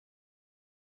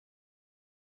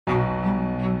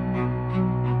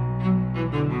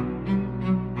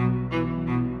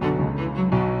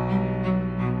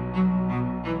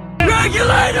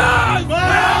Regulators!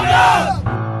 Round up!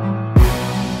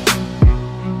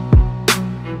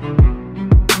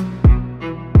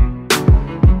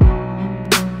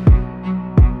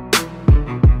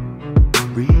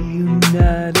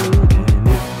 Reunited and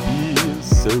it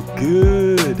feels so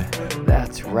good.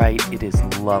 That's right, it is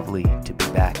lovely to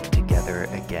be back together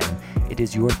again. It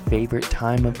is your favorite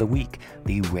time of the week,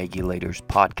 the Regulators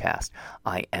Podcast.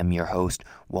 I am your host,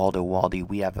 Waldo Waldy.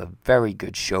 We have a very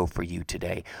good show for you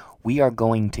today. We are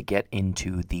going to get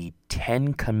into the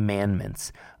 10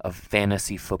 commandments of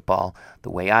fantasy football.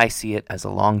 The way I see it as a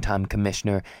longtime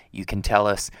commissioner, you can tell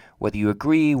us whether you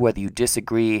agree, whether you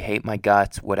disagree, hate my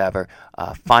guts, whatever.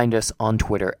 Find us on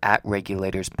Twitter at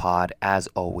RegulatorsPod as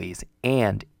always.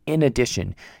 And in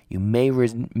addition, you may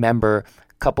remember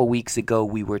couple weeks ago,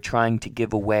 we were trying to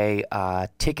give away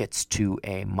tickets to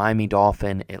a Miami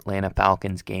Dolphin Atlanta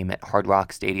Falcons game at Hard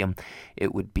Rock Stadium.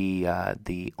 It would be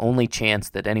the only chance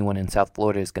that anyone in South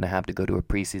Florida is going to have to go to a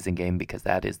preseason game, because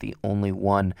that is the only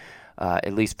one,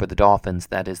 at least for the Dolphins,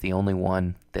 that is the only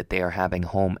one that they are having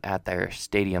home at their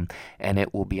stadium. And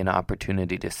it will be an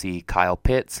opportunity to see Kyle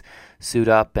Pitts suit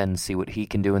up and see what he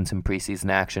can do in some preseason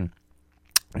action.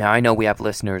 Now, I know we have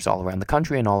listeners all around the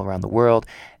country and all around the world,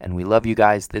 and we love you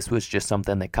guys. This was just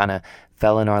something that kind of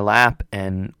fell in our lap,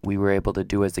 and we were able to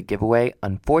do as a giveaway.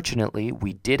 Unfortunately,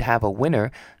 we did have a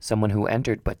winner, someone who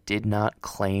entered but did not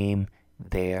claim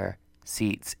their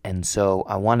seats. And so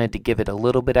I wanted to give it a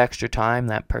little bit extra time.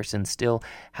 That person still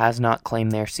has not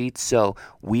claimed their seats, so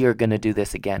we are going to do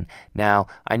this again. Now,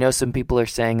 I know some people are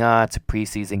saying, it's a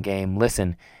preseason game.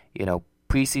 Listen,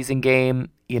 preseason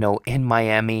game, in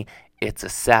Miami, it's a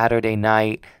Saturday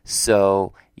night,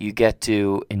 so you get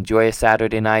to enjoy a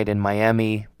Saturday night in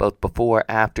Miami, both before,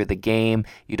 after the game.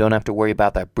 You don't have to worry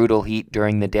about that brutal heat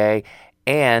during the day.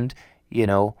 And,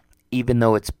 even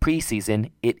though it's preseason,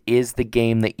 it is the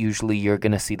game that usually you're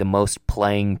going to see the most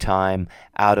playing time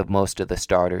out of most of the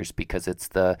starters, because it's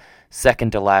the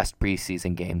second to last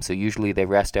preseason game. So usually they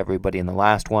rest everybody in the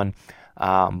last one.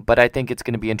 But I think it's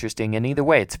going to be interesting, and either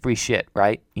way, it's free shit,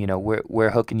 right? We're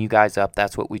hooking you guys up.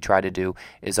 That's what we try to do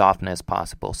as often as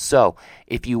possible. So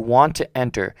if you want to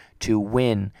enter to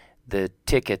win the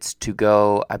tickets to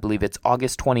go, I believe it's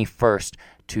August 21st,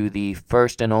 to the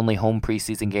first and only home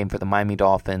preseason game for the Miami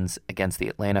Dolphins against the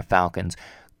Atlanta Falcons,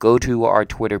 go to our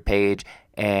Twitter page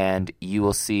and you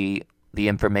will see the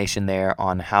information there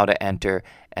on how to enter.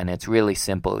 And it's really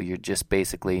simple. You're just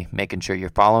basically making sure you're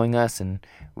following us and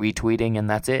retweeting, and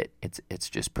that's it. It's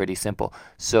just pretty simple.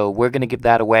 So we're going to give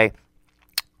that away.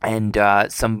 And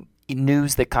some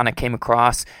news that kind of came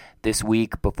across this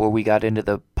week before we got into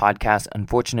the podcast.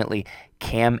 Unfortunately,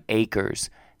 Cam Akers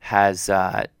has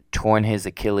torn his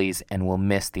Achilles and will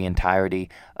miss the entirety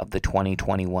of the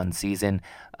 2021 season.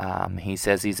 He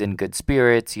says he's in good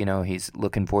spirits, he's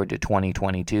looking forward to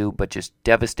 2022, but just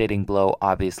devastating blow,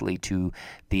 obviously, to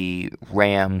the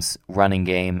Rams running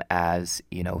game, as,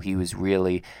 he was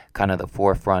really kind of the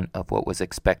forefront of what was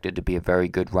expected to be a very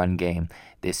good run game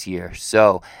this year.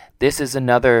 So this is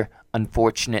another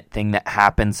unfortunate thing that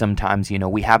happens sometimes.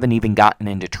 We haven't even gotten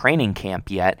into training camp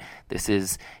yet. This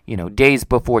is, days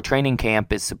before training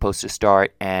camp is supposed to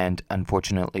start, and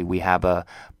unfortunately we have a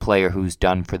player who's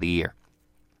done for the year.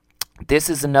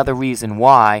 This is another reason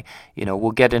why,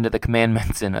 we'll get into the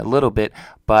commandments in a little bit,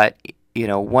 but,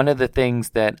 one of the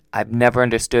things that I've never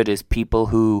understood is people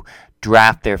who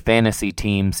draft their fantasy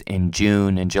teams in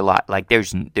June and July. Like,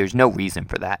 there's no reason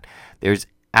for that. There's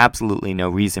absolutely no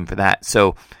reason for that.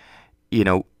 So,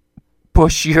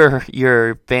 push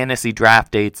your fantasy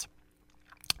draft dates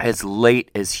as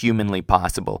late as humanly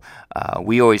possible.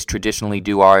 We always traditionally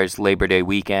do ours Labor Day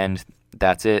weekend.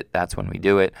 That's it. That's when we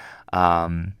do it.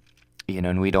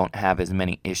 And we don't have as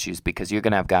many issues, because you're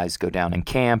going to have guys go down in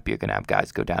camp. You're going to have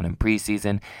guys go down in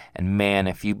preseason. And man,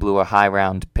 if you blew a high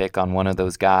round pick on one of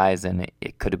those guys and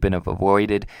it could have been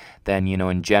avoided, then,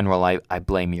 in general, I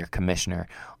blame your commissioner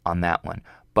on that one.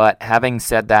 But having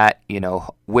said that,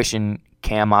 wishing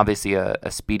Cam obviously a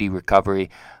speedy recovery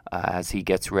as he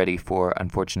gets ready for,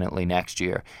 unfortunately, next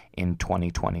year in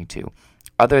 2022.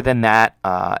 Other than that,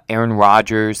 Aaron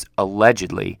Rodgers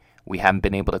allegedly, we haven't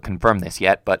been able to confirm this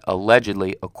yet, but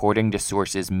allegedly, according to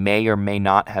sources, may or may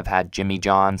not have had Jimmy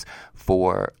John's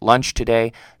for lunch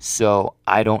today. So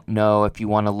I don't know if you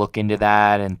want to look into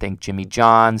that and think Jimmy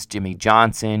John's, Jimmy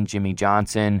Johnson,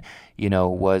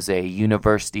 was a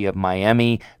University of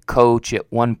Miami coach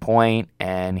at one point,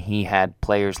 and he had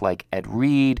players like Ed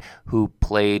Reed who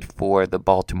played for the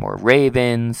Baltimore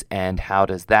Ravens, and how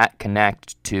does that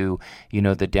connect to,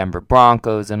 the Denver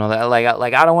Broncos and all that?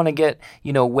 Like I don't want to get,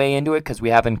 way into it because we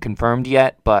haven't confirmed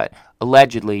yet, but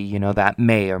allegedly, that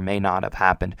may or may not have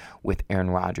happened with Aaron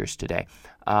Rodgers today.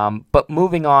 But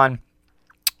moving on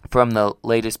from the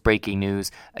latest breaking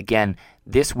news, again,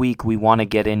 this week we want to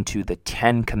get into the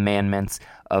 10 commandments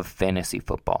of fantasy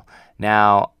football.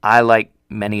 Now, I, like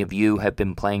many of you, have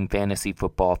been playing fantasy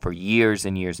football for years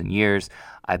and years and years.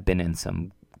 I've been in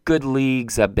some good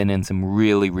leagues. I've been in some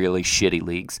really, really shitty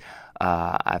leagues.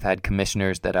 I've had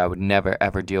commissioners that I would never,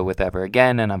 ever deal with ever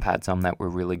again, and I've had some that were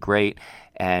really great,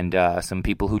 and some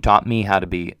people who taught me how to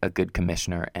be a good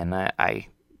commissioner, and I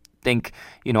think,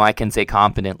 I can say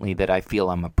confidently that I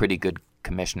feel I'm a pretty good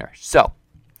commissioner. So,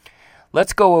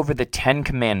 let's go over the 10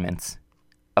 commandments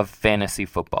of fantasy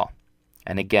football.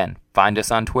 And again, find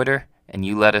us on Twitter, and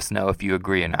you let us know if you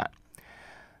agree or not.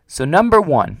 So number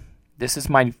 1, this is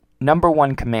my number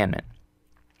 1 commandment.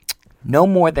 No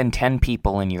more than 10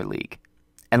 people in your league.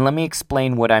 And let me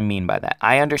explain what I mean by that.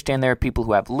 I understand there are people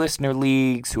who have listener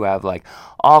leagues, who have like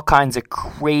all kinds of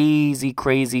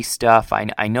crazy stuff.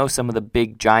 I know some of the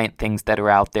big giant things that are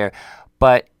out there,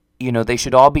 but they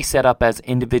should all be set up as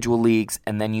individual leagues,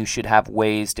 and then you should have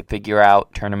ways to figure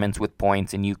out tournaments with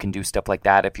points, and you can do stuff like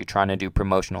that if you're trying to do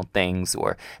promotional things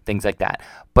or things like that.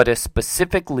 But a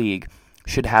specific league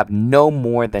should have no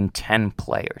more than 10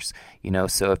 players.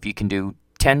 So if you can do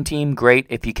 10 team, great.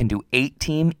 If you can do 8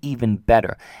 team, even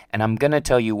better. And I'm going to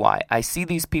tell you why. I see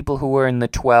these people who are in the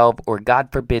 12 or,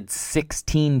 God forbid,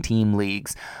 16 team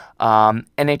leagues, and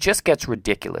it just gets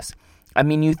ridiculous. I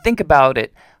mean, you think about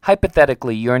it,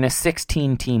 hypothetically, you're in a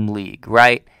 16 team league,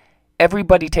 right?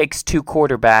 Everybody takes 2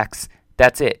 quarterbacks.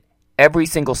 That's it. Every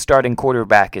single starting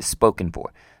quarterback is spoken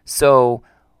for. So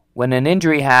when an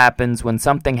injury happens, when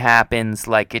something happens,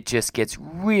 it just gets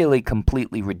really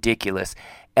completely ridiculous.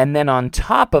 And then on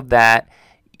top of that,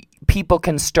 people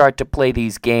can start to play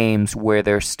these games where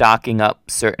they're stocking up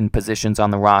certain positions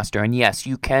on the roster. And yes,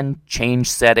 you can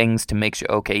change settings to make sure,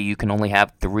 okay, you can only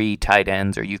have 3 tight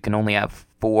ends, or you can only have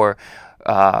 4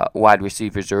 wide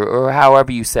receivers, or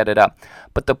however you set it up.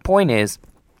 But the point is,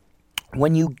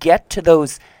 when you get to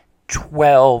those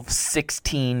 12,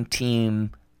 16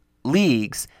 team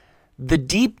leagues, the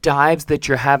deep dives that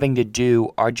you're having to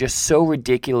do are just so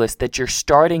ridiculous that you're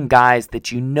starting guys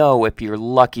that if you're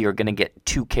lucky, are going to get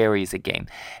 2 carries a game.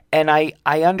 And I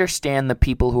understand the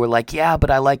people who are like, yeah, but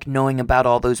I like knowing about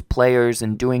all those players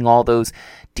and doing all those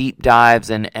deep dives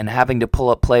and having to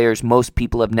pull up players most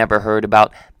people have never heard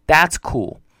about. That's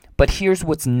cool. But here's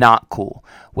what's not cool.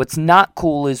 What's not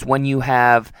cool is when you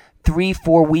have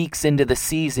 3-4 weeks into the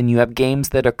season, you have games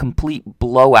that are complete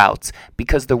blowouts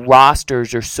because the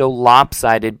rosters are so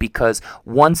lopsided, because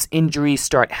once injuries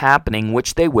start happening,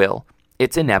 which they will,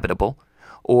 it's inevitable,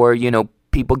 or,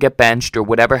 people get benched or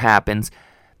whatever happens,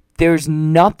 there's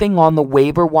nothing on the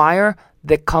waiver wire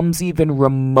that comes even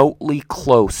remotely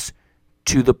close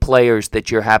to the players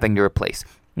that you're having to replace.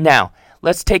 Now,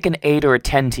 let's take an 8 or a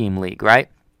 10 team league, right?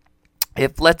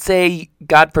 If, let's say,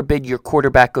 God forbid, your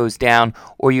quarterback goes down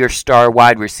or your star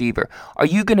wide receiver, are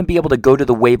you going to be able to go to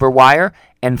the waiver wire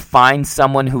and find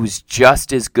someone who's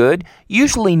just as good?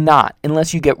 Usually not,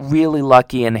 unless you get really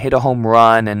lucky and hit a home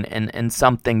run and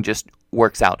something just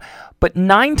works out. But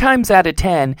 9 times out of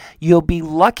 10, you'll be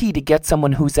lucky to get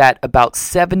someone who's at about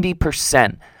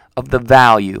 70% of the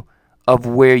value of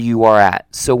where you are at.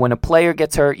 So when a player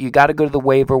gets hurt, you got to go to the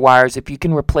waiver wires. If you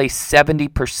can replace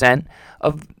 70%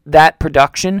 of that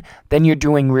production, then you're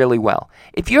doing really well.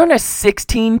 If you're in a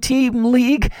 16-team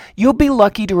league, you'll be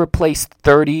lucky to replace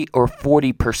 30 or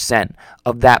 40%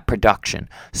 of that production.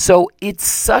 So it's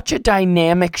such a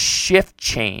dynamic shift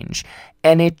change,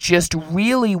 and it just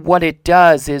really, what it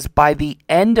does is by the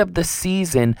end of the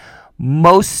season,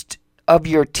 most of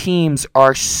your teams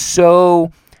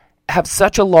have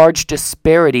such a large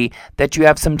disparity that you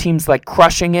have some teams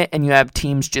crushing it, and you have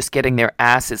teams just getting their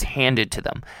asses handed to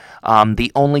them.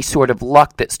 The only sort of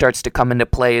luck that starts to come into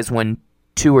play is when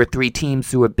 2 or 3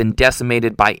 teams who have been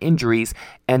decimated by injuries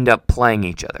end up playing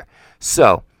each other.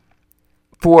 So,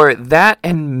 for that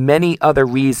and many other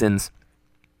reasons,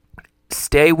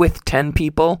 stay with 10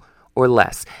 people or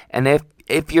less. And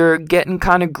if you're getting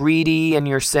kind of greedy and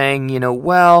you're saying,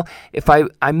 well, if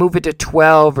I move it to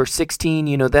 12 or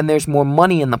 16, then there's more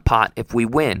money in the pot if we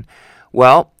win.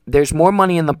 Well, there's more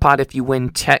money in the pot if you win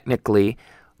technically,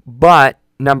 but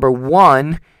number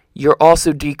 1, you're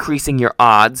also decreasing your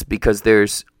odds because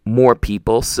there's more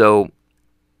people. So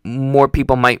more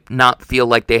people might not feel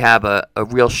like they have a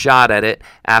real shot at it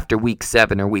after week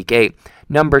 7 or week 8.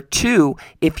 Number 2,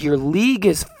 if your league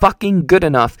is fucking good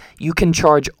enough, you can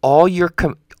charge all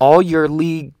your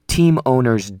league team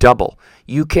owners double.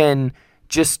 You can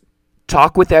just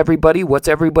talk with everybody. What's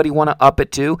everybody want to up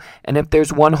it to? And if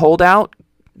there's one holdout,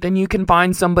 then you can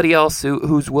find somebody else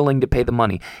who's willing to pay the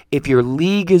money. If your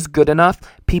league is good enough,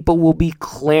 people will be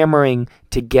clamoring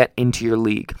to get into your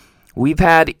league. We've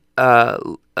had a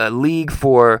league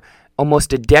for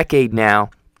almost a decade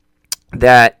now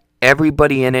that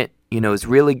everybody in it, is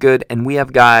really good, and we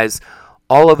have guys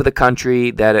all over the country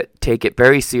that take it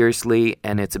very seriously,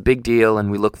 and it's a big deal,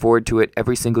 and we look forward to it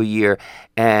every single year,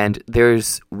 and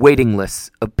there's waiting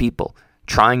lists of people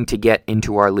trying to get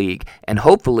into our league, and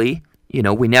hopefully,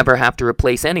 we never have to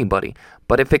replace anybody,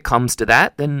 but if it comes to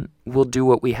that, then we'll do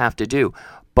what we have to do.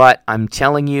 But I'm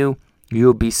telling you,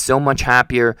 you'll be so much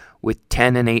happier with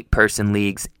 10 and 8 person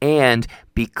leagues, and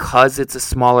because it's a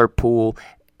smaller pool,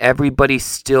 everybody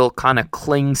still kind of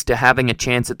clings to having a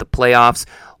chance at the playoffs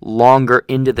longer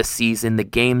into the season. The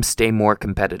games stay more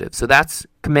competitive. So that's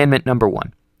commandment number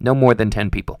 1. No more than 10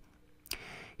 people.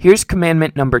 Here's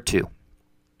commandment number 2.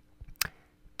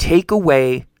 Take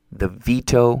away the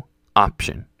veto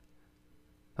option.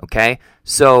 Okay?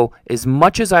 So as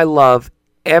much as I love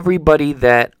everybody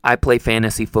that I play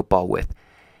fantasy football with,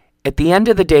 at the end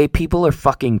of the day, people are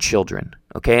fucking children,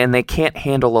 okay? And they can't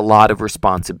handle a lot of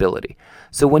responsibility.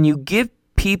 So when you give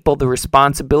people the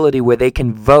responsibility where they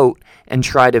can vote and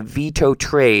try to veto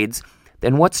trades,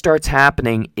 then what starts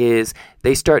happening is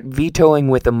they start vetoing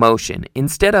with emotion.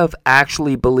 Instead of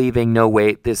actually believing, no,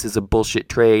 wait, this is a bullshit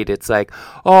trade, it's like,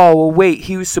 oh, well, wait,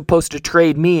 he was supposed to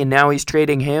trade me and now he's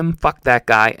trading him? Fuck that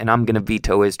guy, and I'm going to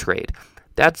veto his trade.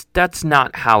 That's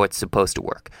not how it's supposed to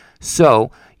work. So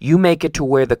you make it to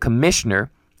where the commissioner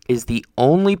is the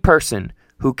only person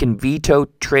who can veto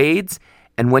trades,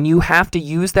 and when you have to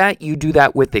use that, you do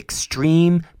that with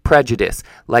extreme prejudice.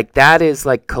 Like that is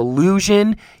like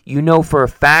collusion. You know for a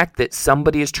fact that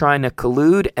somebody is trying to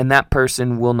collude, and that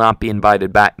person will not be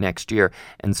invited back next year,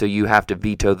 and so you have to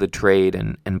veto the trade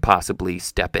and possibly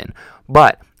step in.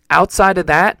 But outside of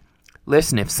that,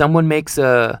 listen, if someone makes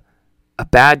a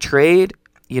bad trade,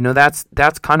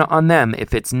 that's kind of on them.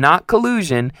 If it's not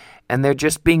collusion and they're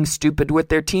just being stupid with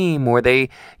their team, or they,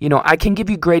 I can give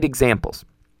you great examples.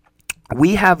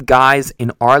 We have guys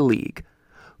in our league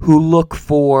who look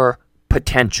for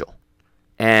potential.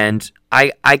 And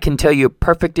I can tell you a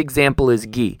perfect example is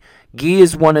Guy. Guy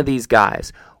is one of these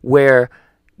guys where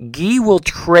Guy will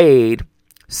trade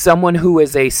someone who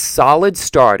is a solid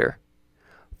starter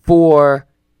for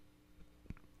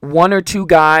 1 or 2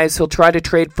 guys. He'll try to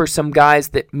trade for some guys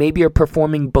that maybe are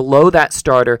performing below that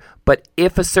starter, but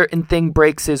if a certain thing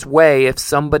breaks his way, if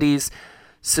somebody's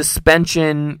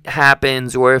suspension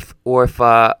happens, or if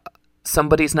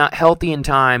somebody's not healthy in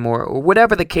time, or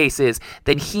whatever the case is,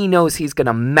 then he knows he's going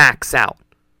to max out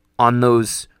on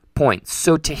those points.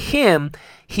 So to him,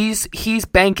 he's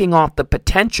banking off the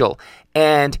potential,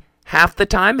 and half the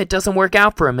time it doesn't work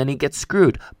out for him and he gets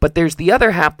screwed. But there's the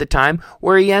other half the time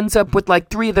where he ends up with like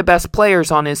 3 of the best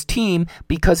players on his team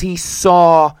because he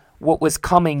saw what was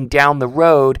coming down the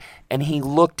road and he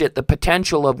looked at the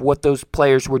potential of what those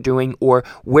players were doing or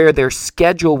where their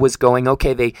schedule was going.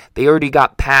 Okay, they already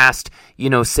got past,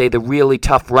 say the really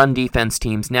tough run defense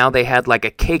teams. Now they had like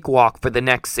a cakewalk for the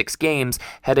next 6 games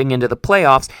heading into the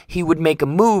playoffs. He would make a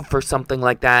move for something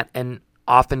like that and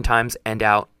oftentimes end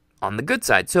out on the good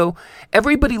side. So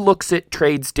everybody looks at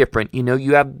trades different.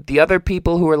 You have the other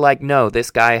people who are like, no,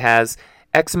 this guy has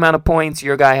X amount of points,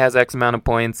 your guy has X amount of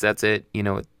points, that's it.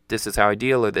 This is how I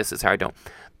deal, or this is how I don't.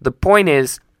 The point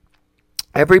is,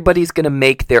 everybody's going to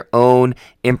make their own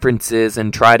inferences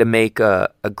and try to make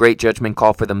a great judgment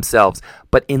call for themselves.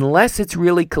 But unless it's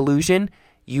really collusion,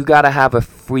 you got to have a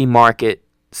free market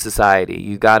society.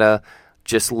 You got to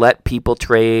just let people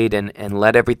trade and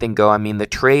let everything go. I mean, the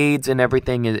trades and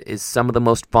everything is some of the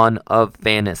most fun of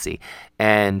fantasy.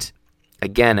 And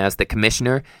again, as the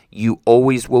commissioner, you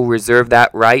always will reserve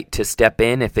that right to step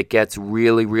in if it gets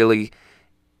really, really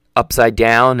upside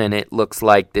down and it looks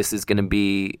like this is going to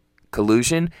be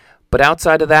collusion. But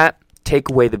outside of that, take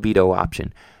away the veto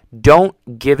option. Don't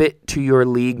give it to your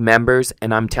league members,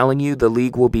 and I'm telling you, the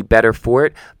league will be better for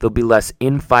it. There'll be less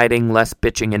infighting, less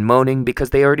bitching and moaning, because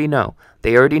they already know.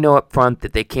 They already know up front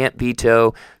that they can't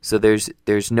veto, so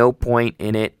there's no point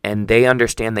in it, and they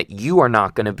understand that you are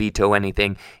not going to veto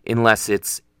anything unless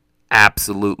it's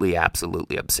absolutely,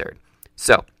 absolutely absurd.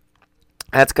 So,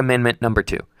 that's commandment number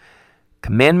 2.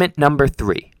 Commandment number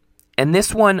 3. And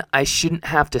this one I shouldn't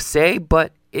have to say,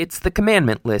 but it's the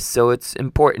commandment list, so it's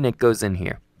important it goes in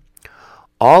here.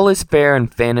 all is fair in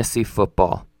fantasy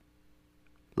football.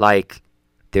 Like,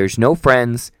 there's no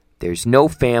friends, there's no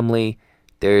family,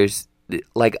 there's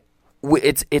like,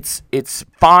 it's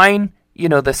fine, you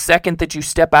know, the second that you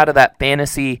step out of that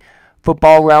fantasy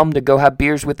football realm to go have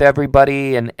beers with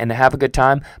everybody and have a good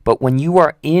time. But when you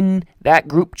are in that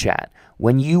group chat,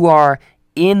 when you are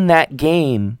in that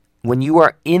game, when you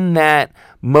are in that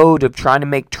mode of trying to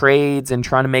make trades and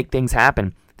trying to make things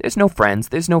happen, there's no friends,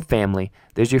 there's no family,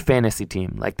 there's your fantasy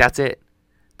team. Like, that's it.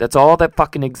 That's all that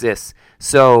fucking exists.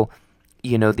 So,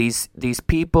 you know, these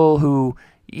people who,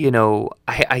 you know,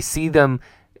 I see them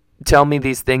tell me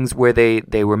these things where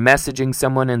they were messaging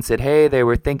someone and said, hey, they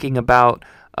were thinking about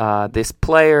this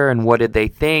player and what did they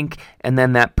think? And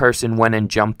then that person went and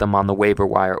jumped them on the waiver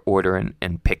wire order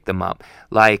and picked them up.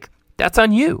 Like, that's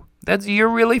on you. You're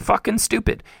really fucking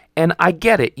stupid. And I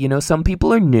get it. You know, some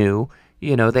people are new.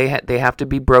 You know, they have to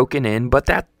be broken in, but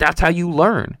that's how you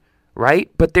learn, right?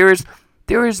 But there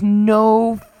is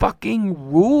no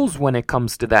fucking rules when it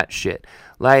comes to that shit.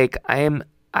 Like,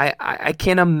 I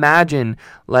can't imagine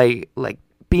like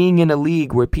being in a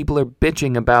league where people are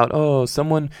bitching about, oh,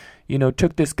 someone, you know,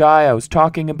 took this guy I was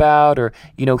talking about, or,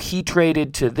 you know, he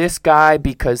traded to this guy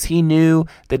because he knew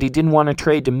that he didn't want to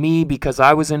trade to me because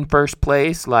I was in first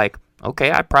place. Like,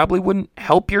 okay, I probably wouldn't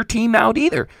help your team out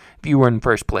either if you were in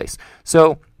first place.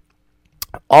 So,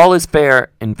 all is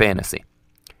fair in fantasy.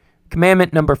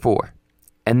 Commandment number 4,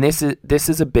 and this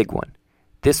is a big one.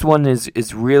 This one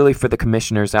is really for the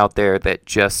commissioners out there that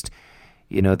just,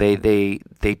 you know, they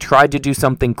tried to do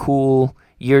something cool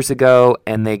years ago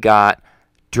and they got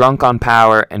drunk on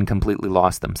power and completely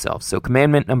lost themselves. So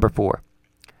commandment number 4,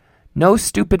 no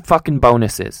stupid fucking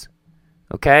bonuses,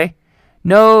 okay?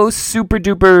 No super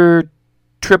duper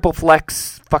triple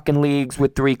flex fucking leagues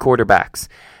with 3 quarterbacks.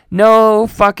 No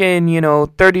fucking, you know,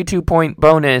 32-point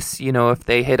bonus, you know, if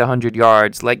they hit 100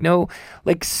 yards. Like, no,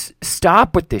 like,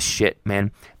 stop with this shit,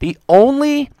 man. The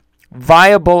only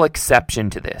viable exception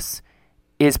to this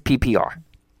is PPR.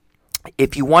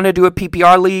 If you want to do a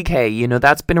PPR league, hey, you know,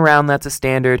 that's been around, that's a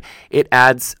standard. It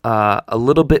adds a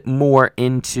little bit more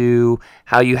into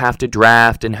how you have to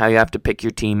draft and how you have to pick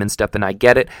your team and stuff, and I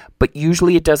get it. But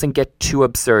usually it doesn't get too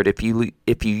absurd if you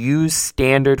use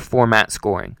standard format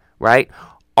scoring, right?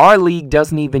 Our league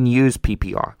doesn't even use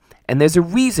PPR, and there's a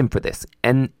reason for this,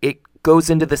 and it goes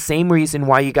into the same reason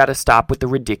why you got to stop with the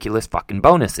ridiculous fucking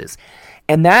bonuses,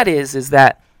 and that is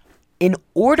that in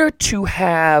order to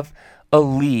have a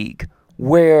league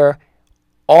where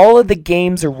all of the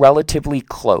games are relatively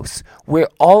close, where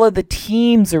all of the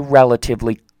teams are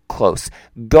relatively close,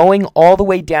 going all the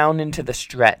way down into the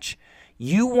stretch,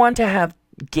 you want to have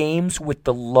games with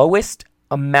the lowest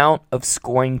amount of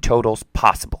scoring totals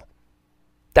possible.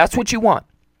 That's what you want.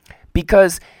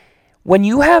 Because when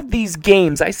you have these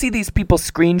games, I see these people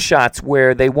screenshots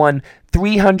where they won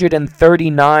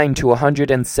 339 to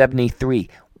 173.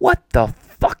 What the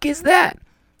fuck is that?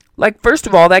 Like, first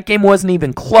of all, that game wasn't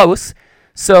even close.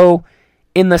 So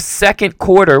in the second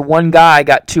quarter, one guy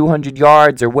got 200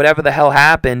 yards or whatever the hell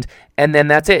happened, and then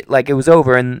that's it. Like, it was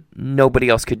over and nobody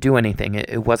else could do anything.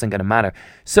 It wasn't going to matter.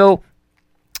 So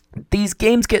these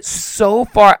games get so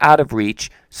far out of reach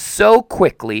so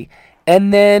quickly,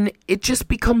 and then it just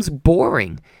becomes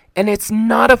boring. And it's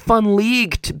not a fun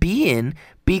league to be in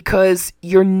because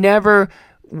you're never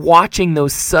watching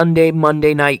those Sunday,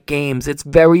 Monday night games. It's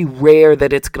very rare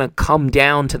that it's going to come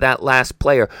down to that last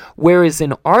player. Whereas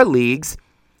in our leagues,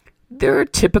 there are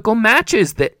typical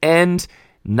matches that end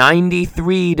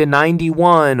 93 to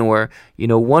 91 or, you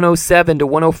know, 107 to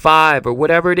 105 or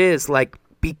whatever it is, like,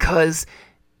 because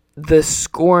the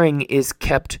scoring is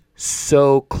kept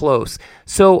so close.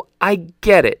 So I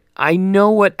get it. I know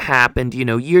what happened, you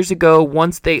know, years ago,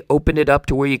 once they opened it up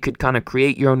to where you could kind of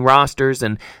create your own rosters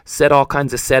and set all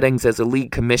kinds of settings as a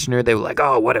league commissioner. They were like,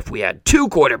 oh, what if we had 2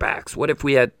 quarterbacks? What if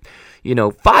we had, you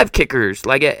know, 5 kickers?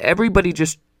 Like, everybody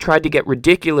just tried to get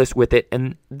ridiculous with it,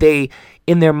 and they,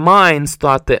 in their minds,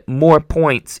 thought that more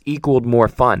points equaled more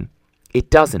fun. It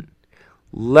doesn't.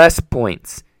 Less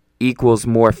points equals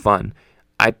more fun.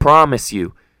 I promise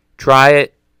you, try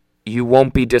it, you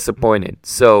won't be disappointed.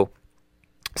 So,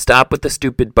 stop with the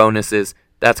stupid bonuses.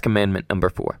 That's commandment number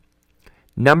 4.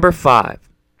 Number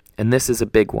 5, and this is a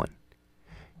big one.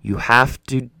 You have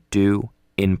to do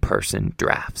in-person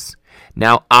drafts.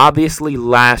 Now, obviously,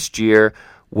 last year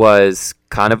was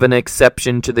kind of an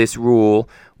exception to this rule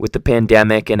with the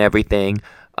pandemic and everything.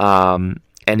 And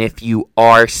if you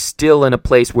are still in a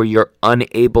place where you're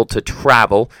unable to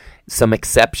travel, some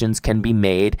exceptions can be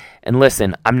made. And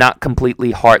listen, I'm not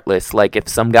completely heartless. Like, if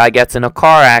some guy gets in a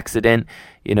car accident,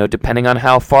 you know, depending on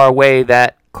how far away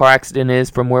that car accident is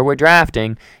from where we're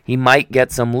drafting, he might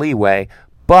get some leeway,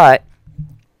 but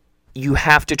you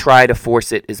have to try to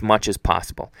force it as much as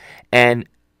possible. And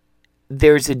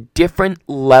there's a different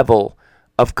level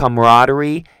of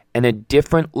camaraderie and a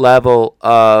different level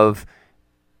of,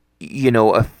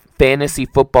 a fantasy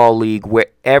football league where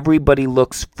everybody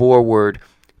looks forward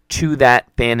to that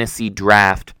fantasy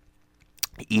draft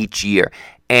each year.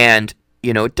 And,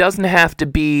 it doesn't have to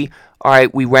be, all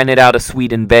right, we rented out a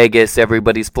suite in Vegas,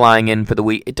 everybody's flying in for the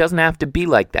week. It doesn't have to be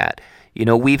like that.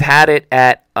 We've had it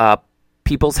at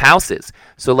people's houses.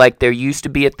 So, there used to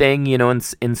be a thing,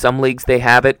 in some leagues they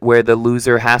have it where the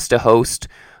loser has to host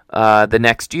the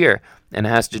next year and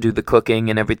has to do the cooking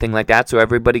and everything like that. So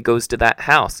everybody goes to that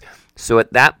house. So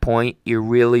at that point, you're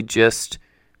really just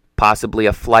possibly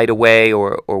a flight away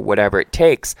or whatever it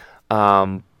takes.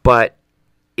 But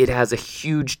it has a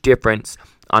huge difference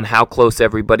on how close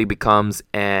everybody becomes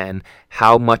and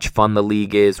how much fun the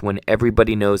league is when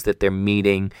everybody knows that they're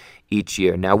meeting each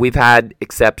year. Now, we've had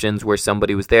exceptions where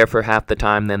somebody was there for half the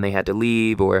time, then they had to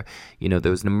leave, or, there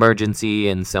was an emergency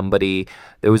and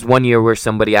there was one year where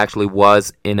somebody actually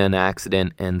was in an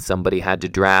accident and somebody had to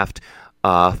draft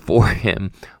for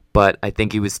him. But I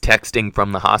think he was texting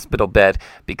from the hospital bed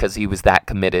because he was that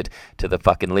committed to the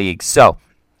fucking league. So,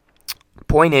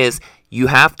 point is, you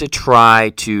have to try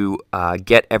to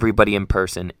get everybody in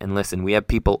person. And listen, we have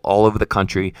people all over the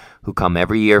country who come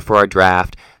every year for our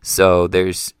draft. So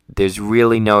there's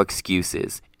really no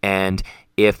excuses. And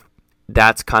if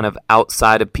that's kind of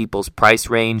outside of people's price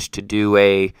range to do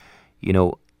a,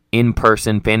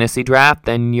 in-person fantasy draft,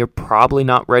 then you're probably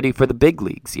not ready for the big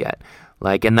leagues yet.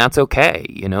 And that's okay.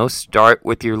 Start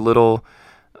with your little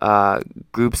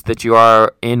groups that you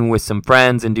are in with some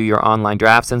friends and do your online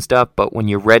drafts and stuff. But when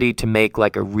you're ready to make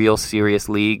a real serious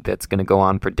league that's going to go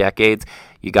on for decades,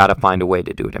 you got to find a way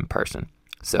to do it in person.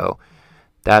 So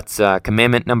that's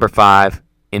commandment number 5,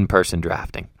 in-person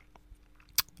drafting.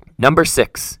 Number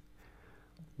 6,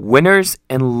 winners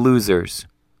and losers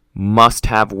must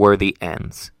have worthy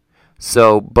ends.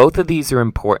 So both of these are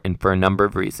important for a number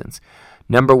of reasons.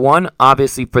 Number 1,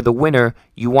 obviously for the winner,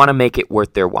 you want to make it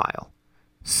worth their while.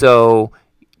 So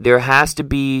there has to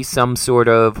be some sort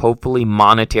of, hopefully,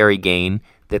 monetary gain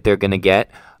that they're going to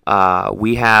get.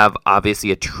 We have,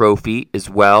 obviously, a trophy as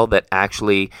well that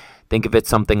actually, think of it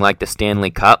something like the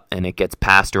Stanley Cup, and it gets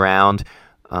passed around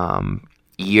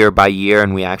year by year,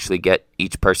 and we actually get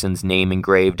each person's name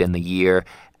engraved and the year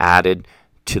added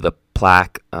to the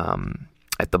plaque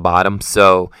at the bottom.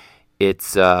 So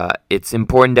it's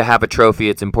important to have a trophy.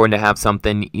 It's important to have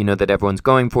something, that everyone's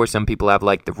going for. Some people have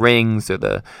the rings or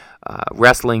the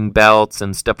wrestling belts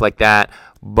and stuff like that.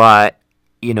 But,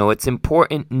 it's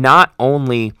important not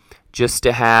only just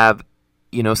to have,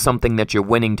 something that you're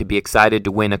winning to be excited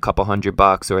to win a couple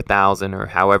 $100 or $1,000 or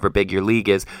however big your league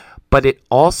is, but it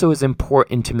also is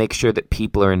important to make sure that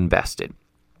people are invested.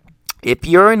 If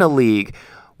you're in a league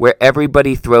where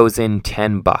everybody throws in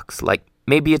 $10,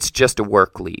 maybe it's just a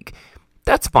work league,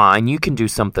 that's fine. You can do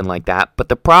something like that. But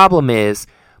the problem is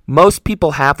most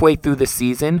people halfway through the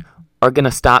season are going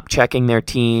to stop checking their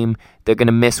team. They're going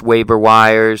to miss waiver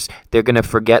wires. They're going to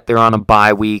forget they're on a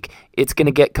bye week. It's going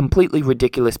to get completely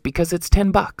ridiculous because it's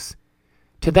 $10.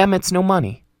 To them, it's no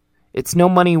money. It's no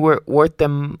money worth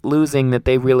them losing that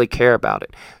they really care about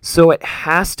it. So it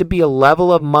has to be a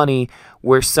level of money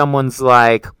where someone's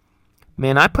like,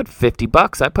 man, I put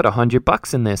 $50. I put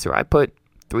 $100 in this, or I put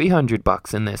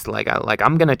 $300 in this.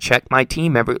 I'm gonna check my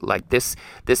team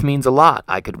this means a lot.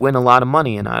 I could win a lot of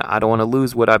money, and I don't want to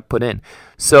lose what I've put in.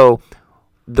 So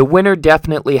the winner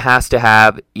definitely has to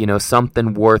have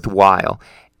something worthwhile,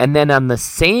 and then on the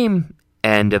same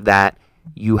end of that,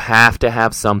 you have to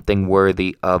have something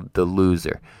worthy of the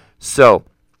loser. So,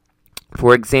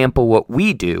 for example, what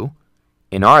we do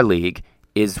in our league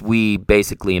is we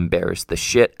basically embarrass the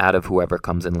shit out of whoever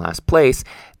comes in last place.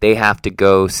 They have to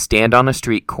go stand on a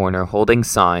street corner holding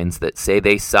signs that say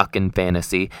they suck in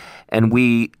fantasy, and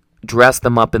we dress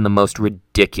them up in the most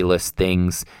ridiculous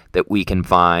things that we can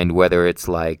find, whether it's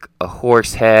a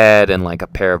horse head and a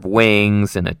pair of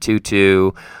wings and a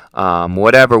tutu,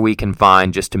 whatever we can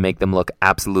find just to make them look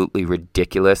absolutely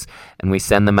ridiculous. And we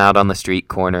send them out on the street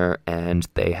corner, and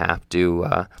they have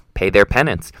to pay their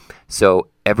penance. So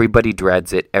everybody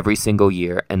dreads it every single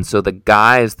year. And so the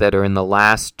guys that are in the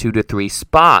last 2 to 3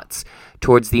 spots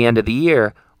towards the end of the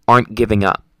year aren't giving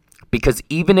up. Because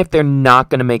even if they're not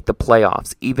going to make the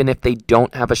playoffs, even if they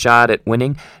don't have a shot at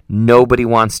winning, nobody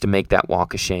wants to make that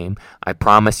walk of shame. I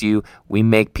promise you, we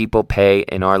make people pay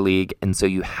in our league, and so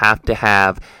you have to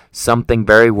have something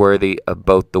very worthy of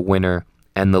both the winner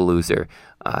and the loser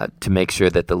to make sure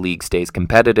that the league stays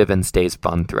competitive and stays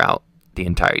fun throughout the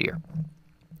entire year.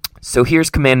 So here's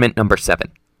commandment number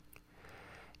 7.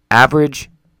 Average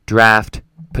draft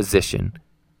position,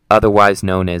 otherwise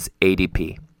known as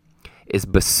ADP, is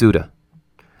basuda.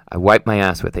 I wipe my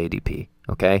ass with ADP,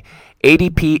 okay?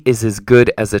 ADP is as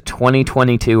good as a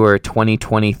 2022 or a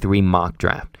 2023 mock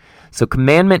draft. So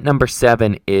commandment number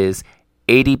 7 is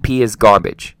ADP is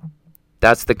garbage.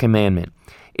 That's the commandment.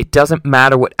 It doesn't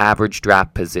matter what average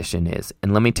draft position is,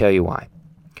 and let me tell you why.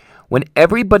 When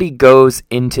everybody goes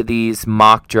into these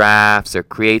mock drafts or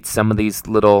creates some of these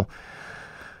little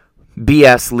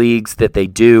BS leagues that they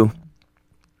do,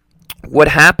 what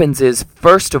happens is,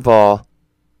 first of all,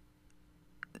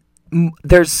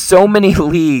 there's so many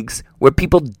leagues where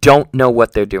people don't know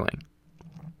what they're doing.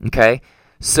 Okay?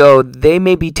 So they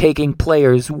may be taking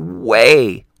players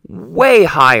way, way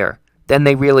higher than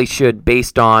they really should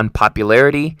based on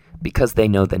popularity, because they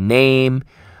know the name,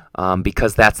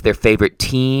 because that's their favorite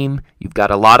team. You've got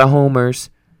a lot of homers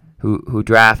who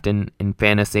draft in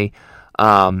fantasy.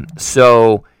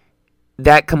 So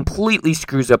that completely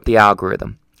screws up the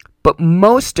algorithm. But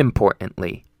most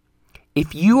importantly,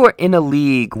 if you are in a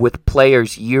league with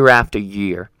players year after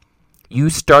year, you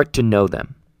start to know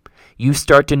them. You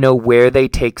start to know where they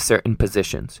take certain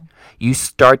positions. You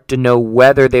start to know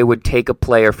whether they would take a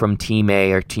player from Team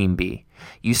A or Team B.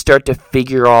 You start to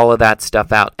figure all of that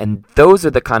stuff out. And those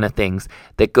are the kind of things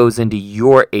that goes into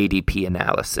your ADP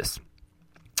analysis.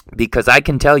 Because I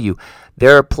can tell you,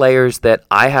 there are players that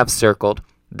I have circled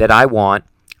that I want,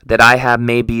 that I have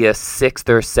maybe a 6th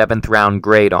or 7th round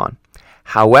grade on.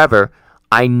 However,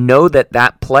 I know that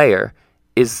that player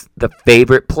is the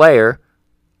favorite player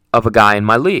of a guy in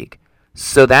my league.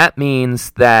 So that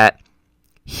means that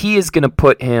he is going to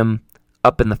put him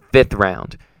up in the 5th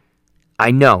round.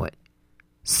 I know it.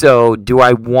 So do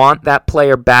I want that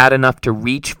player bad enough to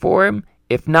reach for him?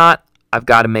 If not, I've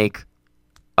got to make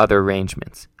other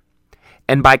arrangements.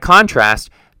 And by contrast,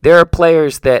 there are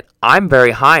players that I'm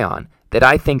very high on, that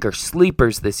I think are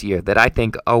sleepers this year, that I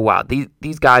think, oh wow,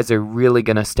 these guys are really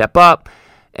going to step up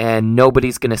and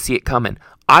nobody's going to see it coming.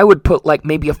 I would put like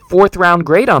maybe a 4th round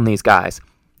grade on these guys.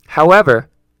 However,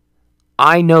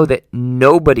 I know that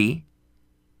nobody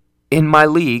in my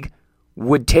league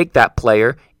would take that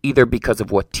player either because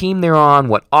of what team they're on,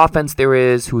 what offense there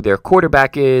is, who their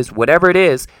quarterback is, whatever it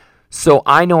is. So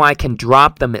I know I can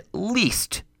drop them at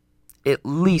least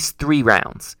 3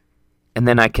 rounds, and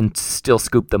then I can still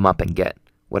scoop them up and get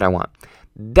what I want.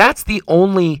 That's the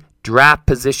only draft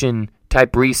position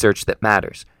type research that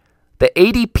matters. The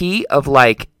ADP of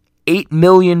like 8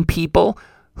 million people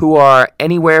who are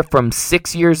anywhere from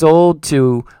 6 years old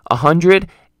to 100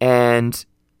 and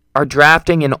are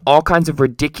drafting in all kinds of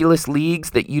ridiculous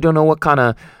leagues that you don't know what kind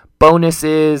of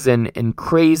bonuses and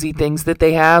crazy things that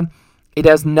they have, it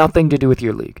has nothing to do with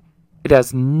your league. It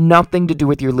has nothing to do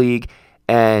with your league,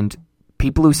 and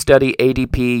people who study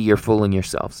ADP, you're fooling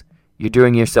yourselves. You're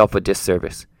doing yourself a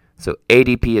disservice. So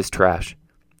ADP is trash.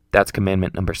 That's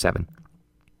commandment number 7.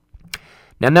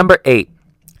 Now number 8,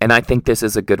 and I think this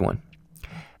is a good one.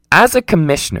 As a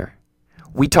commissioner,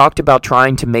 we talked about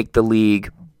trying to make the league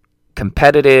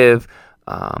competitive.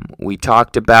 We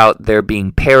talked about there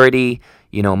being parity,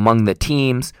 among the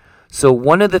teams. So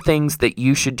one of the things that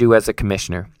you should do as a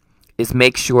commissioner is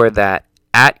make sure that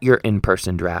at your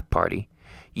in-person draft party,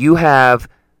 you have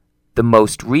the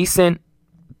most recent,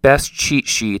 best cheat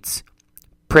sheets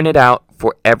printed out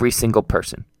for every single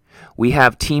person. We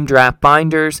have team draft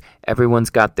binders. Everyone's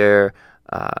got their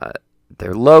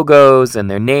logos and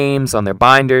their names on their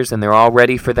binders, and they're all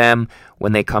ready for them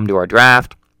when they come to our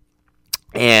draft.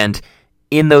 And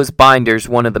in those binders,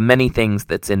 one of the many things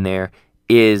that's in there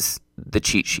is the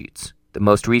cheat sheets, the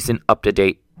most recent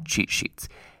up-to-date cheat sheets.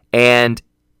 And,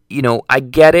 I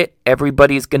get it.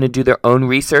 Everybody's going to do their own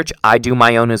research. I do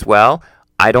my own as well.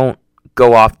 I don't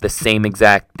go off the same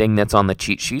exact thing that's on the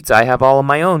cheat sheets. I have all of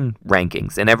my own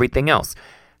rankings and everything else.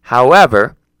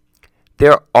 However,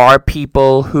 there are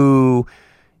people who,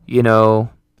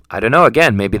 I don't know,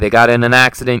 again, maybe they got in an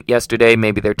accident yesterday,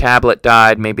 maybe their tablet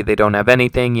died, maybe they don't have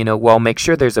anything, well, make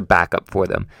sure there's a backup for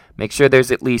them. Make sure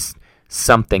there's at least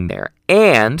something there.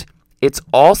 And it's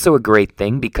also a great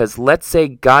thing because let's say,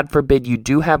 God forbid, you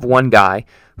do have one guy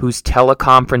who's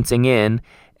teleconferencing in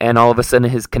and all of a sudden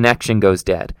his connection goes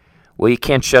dead. Well, you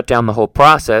can't shut down the whole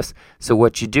process, so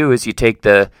what you do is you take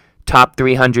the top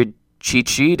 300 cheat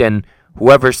sheet and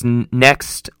whoever's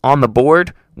next on the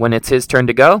board when it's his turn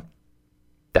to go,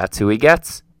 that's who he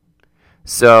gets.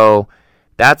 So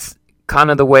that's kind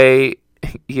of the way,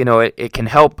 it can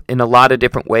help in a lot of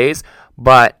different ways.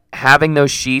 But having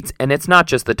those sheets, and it's not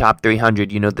just the top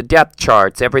 300, the depth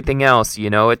charts, everything else,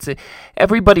 it's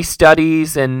everybody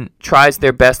studies and tries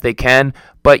their best they can,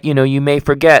 but, you may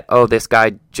forget, oh, this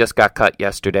guy just got cut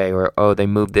yesterday, or, oh, they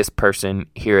moved this person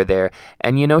here or there.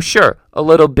 And, sure, a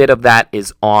little bit of that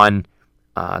is on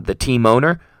the team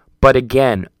owner, but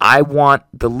again, I want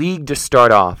the league to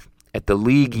start off at the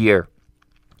league year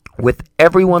with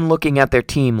everyone looking at their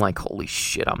team like, holy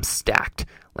shit, I'm stacked.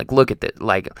 Like, look at this.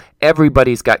 Like,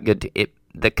 everybody's got good.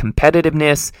 The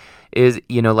competitiveness is,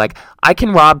 I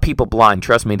can rob people blind.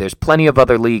 Trust me, there's plenty of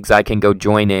other leagues I can go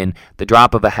join in. The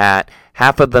drop of a hat.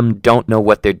 Half of them don't know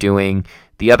what they're doing.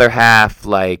 The other half,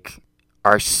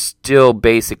 are still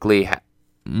basically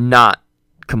not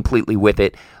completely with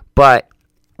it. But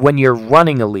when you're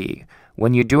running a league,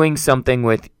 when you're doing something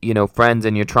with, friends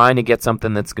and you're trying to get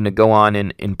something that's going to go on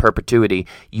in perpetuity,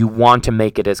 you want to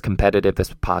make it as competitive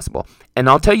as possible. And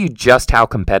I'll tell you just how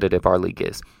competitive our league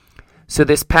is. So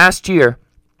this past year,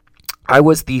 I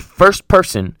was the first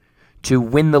person to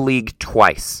win the league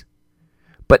twice.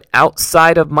 But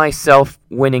outside of myself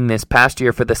winning this past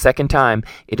year for the second time,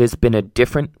 it has been a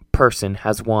different person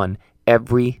has won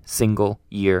every single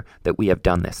year that we have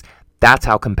done this. That's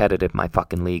how competitive my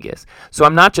fucking league is. So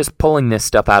I'm not just pulling this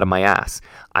stuff out of my ass.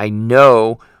 I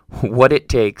know what it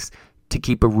takes to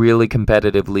keep a really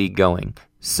competitive league going.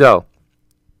 So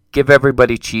give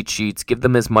everybody cheat sheets. Give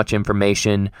them as much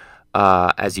information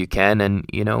as you can. And,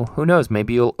 who knows?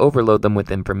 Maybe you'll overload them with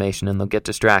information and they'll get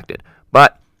distracted.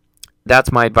 But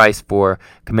that's my advice for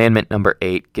commandment number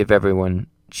 8. Give everyone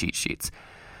cheat sheets.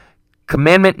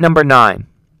 Commandment number 9.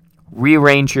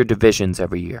 Rearrange your divisions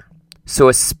every year. So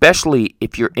especially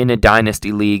if you're in a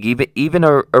dynasty league, even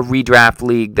a redraft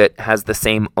league that has the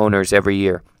same owners every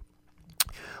year,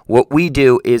 what we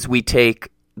do is we take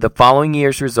the following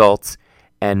year's results,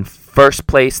 and first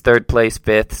place, third place,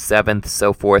 fifth, seventh,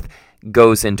 so forth,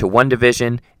 goes into one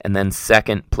division, and then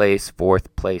second place,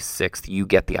 fourth place, sixth. You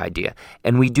get the idea.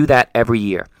 And we do that every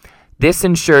year. This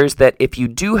ensures that if you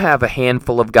do have a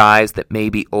handful of guys that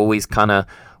maybe always kind of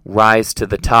rise to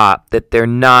the top, that they're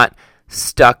not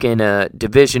stuck in a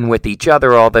division with each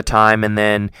other all the time, and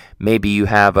then maybe you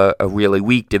have a really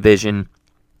weak division.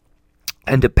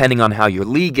 And depending on how your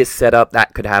league is set up,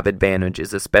 that could have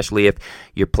advantages, especially if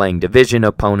you're playing division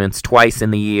opponents twice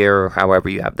in the year or however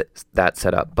you have that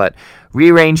set up. But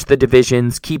rearrange the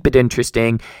divisions, keep it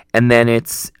interesting, and then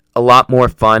it's a lot more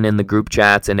fun in the group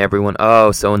chats and everyone,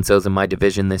 oh, so-and-so's in my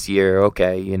division this year,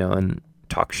 okay, and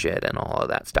talk shit and all of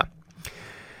that stuff.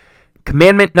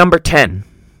 Commandment number 10.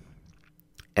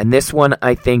 And this one,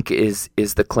 I think, is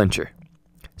the clincher.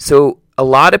 So a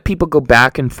lot of people go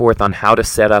back and forth on how to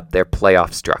set up their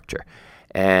playoff structure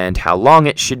and how long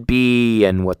it should be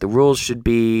and what the rules should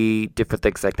be, different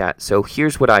things like that. So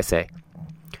here's what I say.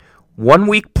 1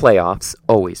 week playoffs,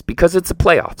 always, because it's the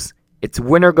playoffs. It's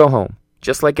win or go home,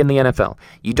 just like in the NFL.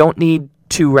 You don't need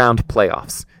 2-round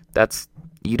playoffs.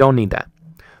 You don't need that.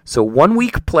 So 1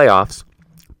 week playoffs,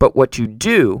 but what you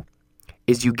do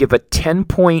is you give a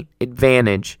 10-point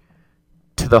advantage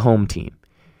to the home team.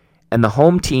 And the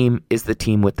home team is the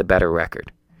team with the better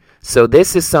record. So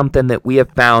this is something that we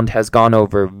have found has gone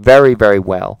over very, very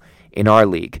well in our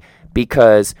league.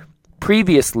 Because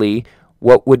previously,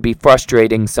 what would be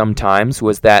frustrating sometimes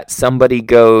was that somebody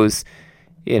goes,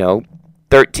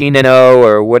 13-0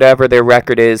 or whatever their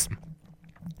record is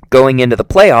going into the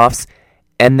playoffs,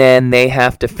 and then they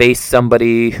have to face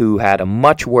somebody who had a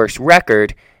much worse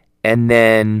record, and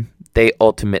then they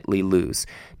ultimately lose.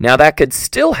 Now, that could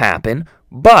still happen,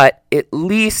 but at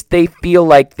least they feel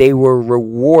like they were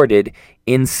rewarded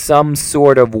in some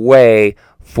sort of way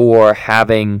for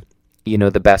having,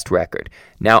 the best record.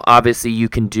 Now, obviously, you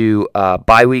can do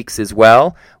bye weeks as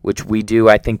well, which we do.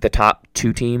 I think the top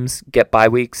 2 teams get bye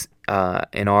weeks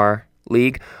in our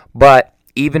league. But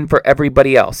even for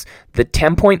everybody else, the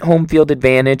 10-point home field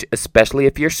advantage, especially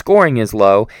if your scoring is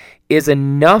low, is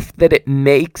enough that it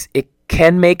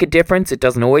can make a difference. It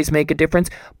doesn't always make a difference,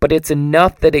 but it's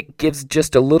enough that it gives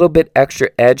just a little bit extra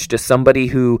edge to somebody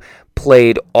who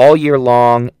played all year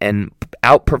long and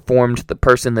outperformed the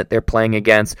person that they're playing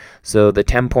against. So the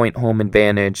 10-point home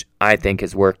advantage, I think,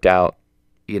 has worked out,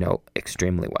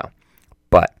 extremely well.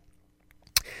 But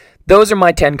those are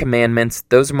my 10 commandments.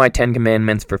 Those are my 10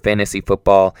 commandments for fantasy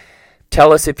football.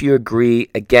 Tell us if you agree.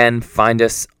 Again, find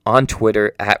us on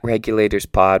Twitter at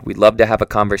RegulatorspOd. We'd love to have a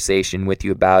conversation with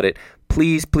you about it.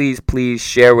 Please, please, please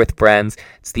share with friends.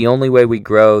 It's the only way we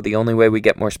grow, the only way we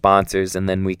get more sponsors, and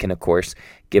then we can, of course,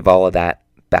 give all of that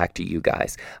back to you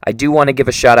guys. I do want to give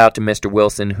a shout out to Mr.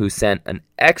 Wilson, who sent an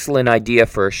excellent idea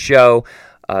for a show.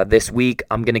 This week,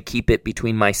 I'm going to keep it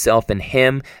between myself and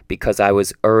him because I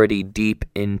was already deep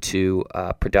into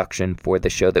production for the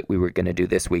show that we were going to do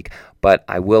this week. But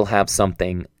I will have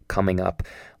something coming up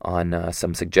on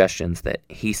some suggestions that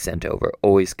he sent over.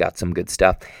 Always got some good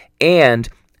stuff. And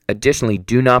additionally,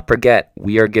 do not forget,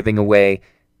 we are giving away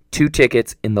 2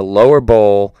 tickets in the lower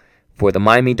bowl for the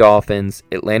Miami Dolphins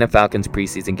Atlanta Falcons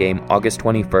preseason game, August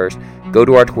 21st. Go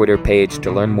to our Twitter page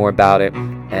to learn more about it.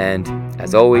 And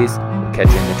as always, we'll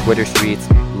catch you in the Twitter streets.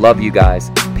 Love you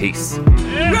guys. Peace.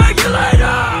 Regulators!